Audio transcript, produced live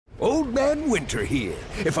Old Man Winter here.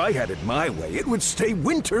 If I had it my way, it would stay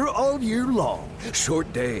winter all year long.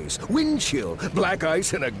 Short days, wind chill, black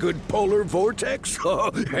ice, and a good polar vortex.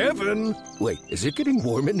 Oh, heaven. Wait, is it getting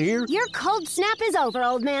warm in here? Your cold snap is over,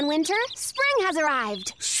 Old Man Winter. Spring has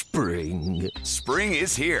arrived. Spring. Spring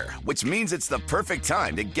is here, which means it's the perfect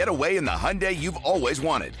time to get away in the Hyundai you've always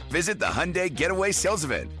wanted. Visit the Hyundai Getaway Sales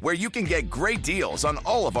Event, where you can get great deals on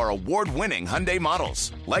all of our award-winning Hyundai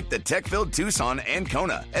models, like the tech-filled Tucson and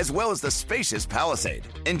Kona, as well as the spacious Palisade.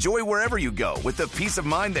 Enjoy wherever you go with the peace of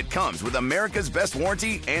mind that comes with America's best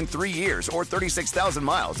warranty and 3 years or 36,000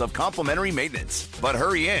 miles of complimentary maintenance. But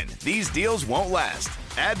hurry in, these deals won't last.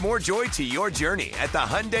 Add more joy to your journey at the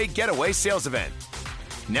Hyundai Getaway Sales Event.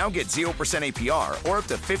 Now get 0% APR or up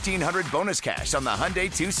to $1,500 bonus cash on the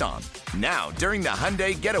Hyundai Tucson. Now, during the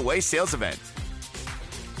Hyundai Getaway Sales Event.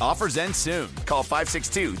 Offers end soon. Call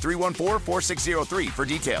 562-314-4603 for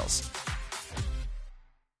details.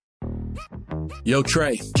 Yo,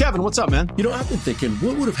 Trey. Kevin, what's up, man? You know, I've been thinking,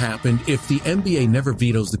 what would have happened if the NBA never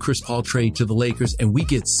vetoes the Chris Paul trade to the Lakers and we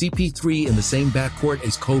get CP3 in the same backcourt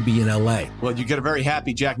as Kobe in LA? Well, you get a very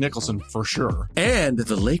happy Jack Nicholson for sure. And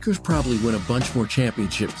the Lakers probably win a bunch more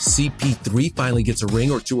championships. CP3 finally gets a ring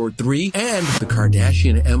or 2 or 3, and the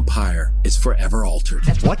Kardashian empire is forever altered.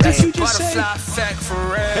 What did you just say?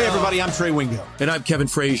 Hey, everybody, I'm Trey Wingo. And I'm Kevin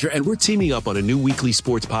Frazier, and we're teaming up on a new weekly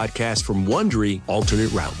sports podcast from Wondery,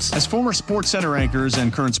 Alternate Routes. As former Sports Center anchors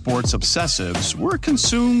and current sports obsessives, we're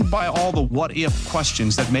consumed by all the what-if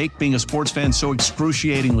questions that make being a sports fan so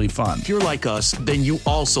excruciatingly fun. If you're like us, then you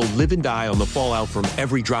also live and die on the fallout from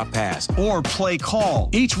every drop pass. Or play call.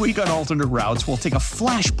 Each week on Alternate Routes, we'll take a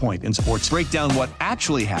flashpoint in sports, break down what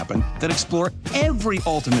actually happened, then explore every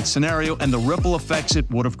alternate scenario and the ripple effects it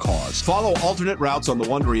would have caused. Follow Alternate Routes on the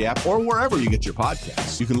Wondery app or wherever you get your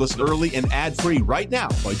podcasts. You can listen early and ad-free right now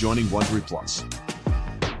by joining Wondery Plus.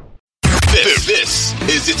 This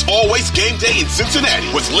is It's Always Game Day in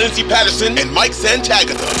Cincinnati with Lindsey Patterson and Mike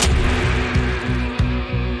Santagata.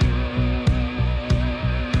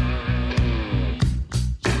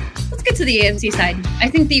 Let's get to the AFC side. I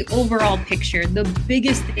think the overall picture, the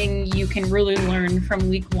biggest thing you can really learn from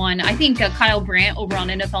week one, I think Kyle Brandt over on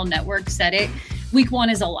NFL Network said it, week one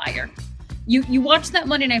is a liar. You watched that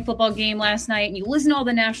Monday Night Football game last night and you listen to all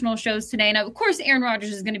the national shows today. And of course, Aaron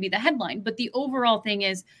Rodgers is going to be the headline. But the overall thing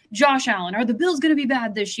is Josh Allen. Are the Bills going to be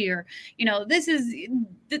bad this year? You know, this is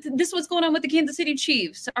what's going on with the Kansas City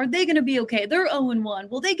Chiefs. Are they going to be okay? They're 0-1.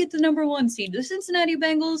 Will they get the number 1 seed? The Cincinnati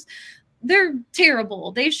Bengals, they're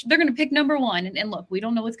terrible. They're going to pick number 1. And look, we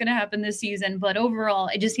don't know what's going to happen this season. But overall,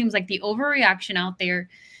 it just seems like the overreaction out there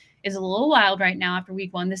is a little wild right now after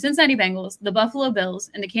week one. The Cincinnati Bengals, the Buffalo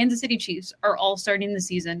Bills, and the Kansas City Chiefs are all starting the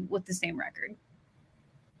season with the same record.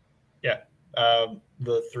 Yeah.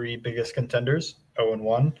 The 3 biggest contenders,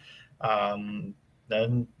 0-1.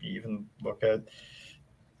 Then you even look at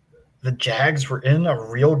the Jags were in a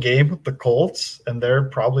real game with the Colts, and they're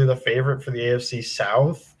probably the favorite for the AFC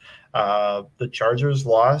South. The Chargers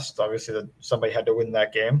lost. Obviously, somebody had to win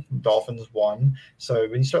that game. The Dolphins won. So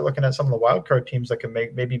when you start looking at some of the wild card teams that can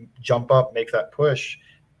maybe jump up, make that push,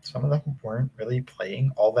 some of them weren't really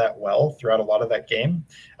playing all that well throughout a lot of that game.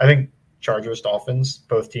 I think Chargers, Dolphins,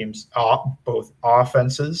 both teams, both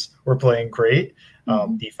offenses were playing great.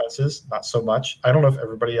 Defenses, not so much. I don't know if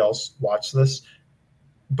everybody else watched this,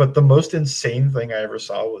 but the most insane thing I ever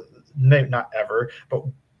saw was not ever, but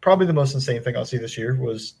probably the most insane thing I'll see this year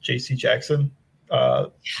was J.C. Jackson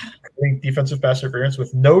defensive pass interference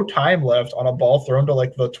with no time left on a ball thrown to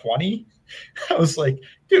like the 20. I was like,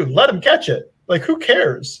 dude, let him catch it. Like, who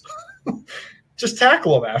cares? Just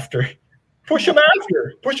tackle him after. Push him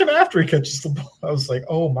after he catches the ball. I was like,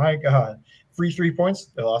 oh my God. Free 3 points.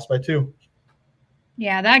 They lost by 2.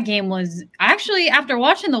 Yeah, that game was actually, after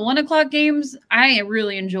watching the 1:00 games, I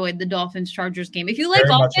really enjoyed the Dolphins-Chargers game. If you like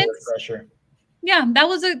Very offense, much a refresher. Yeah, that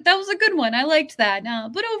was a good one. I liked that.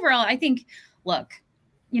 But overall, I think, look,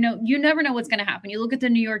 you never know what's going to happen. You look at the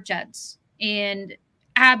New York Jets, and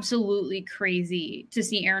absolutely crazy to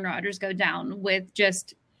see Aaron Rodgers go down with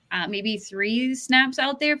just maybe 3 snaps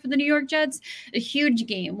out there for the New York Jets. A huge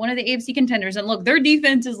game, one of the AFC contenders. And look, their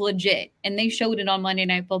defense is legit, and they showed it on Monday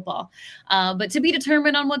Night Football. But to be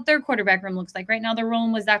determined on what their quarterback room looks like. Right now, they're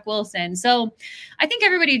rolling with Zach Wilson. So I think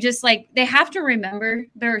everybody just they have to remember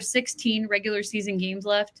there are 16 regular season games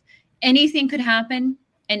left. Anything could happen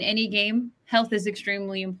in any game. Health is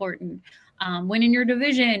extremely important. Winning your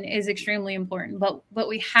division is extremely important, but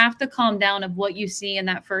we have to calm down of what you see in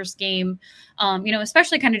that first game.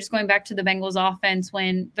 Especially kind of just going back to the Bengals offense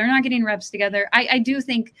when they're not getting reps together. I do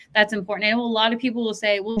think that's important. I know a lot of people will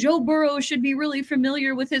say, well, Joe Burrow should be really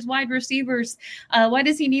familiar with his wide receivers. Why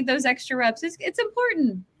does he need those extra reps? It's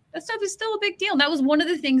important. That stuff is still a big deal. And that was one of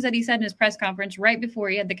the things that he said in his press conference right before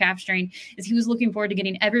he had the calf strain, is he was looking forward to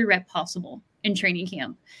getting every rep possible in training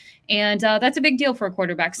camp. And that's a big deal for a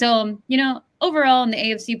quarterback. So, overall in the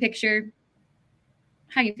AFC picture,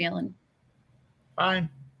 how you feeling? Fine.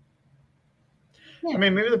 Yeah. I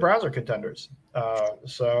mean, maybe the Browns are contenders.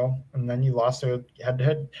 And then you lost to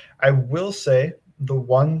head-to-head. I will say the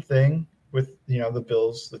one thing with, the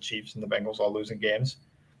Bills, the Chiefs, and the Bengals all losing games,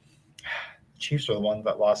 Chiefs are the one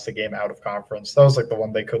that lost the game out of conference. That was like the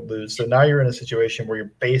one they could lose. So now you're in a situation where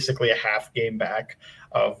you're basically a half game back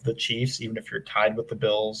of the Chiefs, even if you're tied with the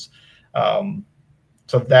Bills.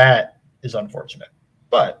 So that is unfortunate.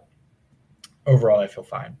 But overall, I feel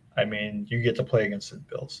fine. I mean, you get to play against the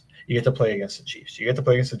Bills. You get to play against the Chiefs. You get to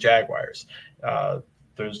play against the Jaguars. You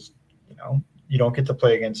don't get to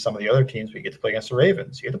play against some of the other teams, but you get to play against the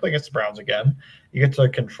Ravens. You get to play against the Browns again. You get to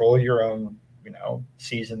control your own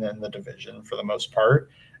season in the division for the most part.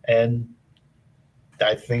 And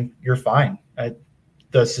I think you're fine.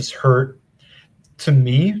 Does this hurt? To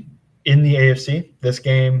me, in the AFC, this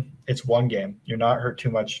game, it's one game. You're not hurt too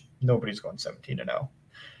much. Nobody's going 17-0.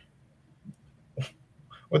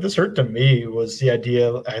 What this hurt to me was the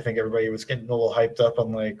idea, I think everybody was getting a little hyped up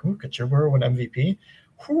on like, ooh, could Joe Burrow win MVP?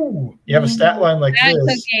 Ooh, you have a stat line like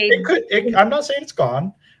this. Okay. I'm not saying it's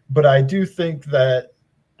gone, but I do think that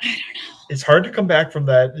I don't know. It's hard to come back from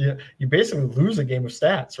that. You basically lose a game of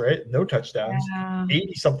stats, right? No touchdowns,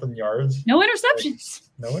 80-something yards. No interceptions.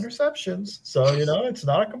 No interceptions. So, it's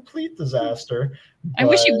not a complete disaster. I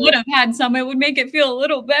wish you would have had some. It would make it feel a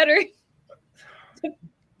little better.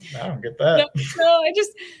 I don't get that. No, I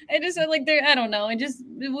just like I don't know.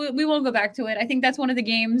 We won't go back to it. I think that's one of the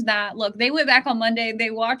games that, look, they went back on Monday, they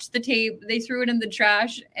watched the tape, they threw it in the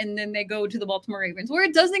trash, and then they go to the Baltimore Ravens, where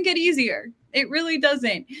it doesn't get easier. It really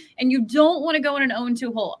doesn't. And you don't want to go in an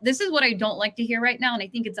 0-2 hole. This is what I don't like to hear right now, and I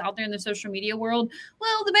think it's out there in the social media world.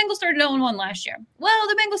 Well, the Bengals started 0-1 last year. Well,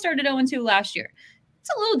 the Bengals started 0-2 last year. It's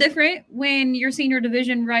a little different when you're seeing your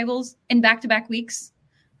division rivals in back-to-back weeks.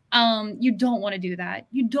 You don't want to do that.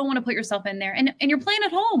 You don't want to put yourself in there. And you're playing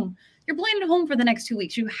at home. You're playing at home for the next 2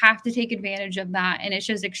 weeks. You have to take advantage of that. And it's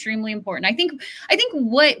just extremely important. I think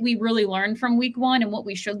what we really learned from week one and what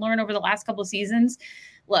we should learn over the last couple of seasons,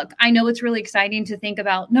 look, I know it's really exciting to think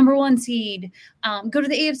about number one seed, go to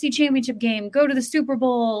the AFC Championship game, go to the Super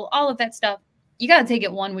Bowl, all of that stuff. You got to take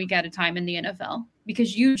it 1 week at a time in the NFL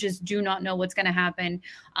because you just do not know what's going to happen.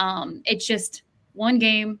 It's just one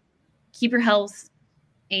game, keep your health,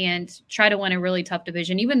 and try to win a really tough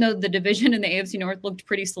division. Even though the division in the AFC North looked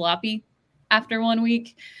pretty sloppy after 1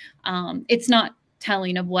 week, it's not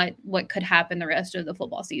telling of what could happen the rest of the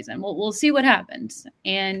football season. We'll see what happens.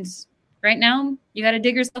 And right now, you got to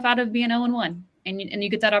dig yourself out of being 0-1, and you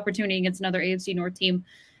get that opportunity against another AFC North team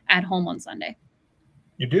at home on Sunday.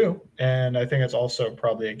 You do. And I think it's also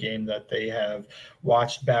probably a game that they have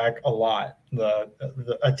watched back a lot,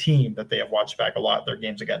 a team that they have watched back a lot, their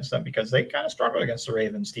games against them, because they kind of struggled against the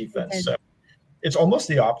Ravens defense. Okay. So it's almost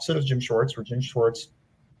the opposite of Jim Schwartz, where Jim Schwartz,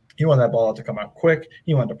 he wanted that ball to come out quick.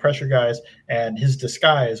 He wanted to pressure guys, and his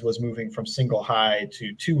disguise was moving from single high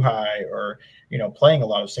to too high, or, playing a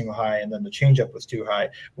lot of single high, and then the changeup was too high.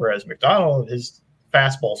 Whereas McDonald, his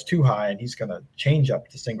fastball's too high, and he's going to change up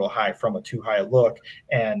to single high from a too high look.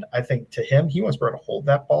 And I think to him, he wants Burrow to hold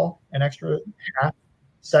that ball an extra half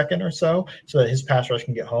second or so that his pass rush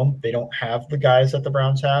can get home. They don't have the guys that the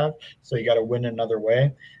Browns have, so you got to win another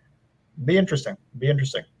way. Be interesting.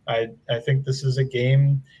 I think this is a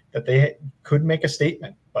game that they could make a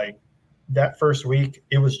statement. Like that first week,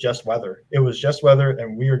 it was just weather.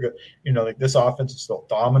 And we were good. Like this offense is still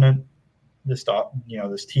dominant. This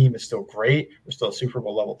team is still great. We're still a Super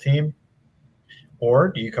Bowl level team. Or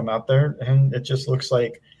do you come out there and it just looks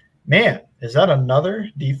like, man, is that another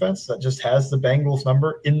defense that just has the Bengals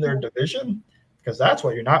number in their division? Because that's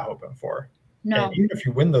what you're not hoping for. No. And even if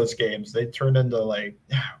you win those games, they turn into like,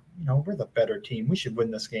 we're the better team. We should win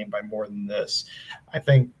this game by more than this. I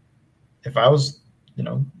think if I was,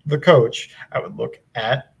 the coach, I would look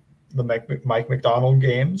at the Mike McDonald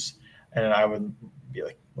games and I would be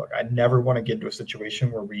like, look, I never want to get into a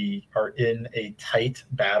situation where we are in a tight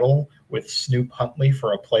battle with Snoop Huntley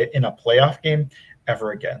in a playoff game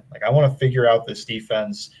ever again. Like I want to figure out this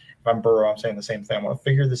defense. If I'm Burrow, I'm saying the same thing. I want to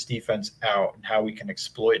figure this defense out and how we can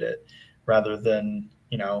exploit it rather than,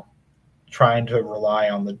 trying to rely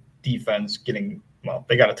on defense getting, well,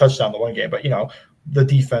 they got a touchdown the one game, but, the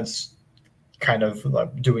defense kind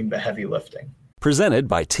of doing the heavy lifting. Presented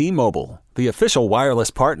by T-Mobile, the official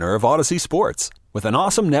wireless partner of Odyssey Sports. With an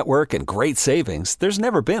awesome network and great savings, there's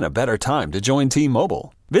never been a better time to join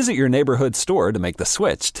T-Mobile. Visit your neighborhood store to make the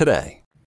switch today.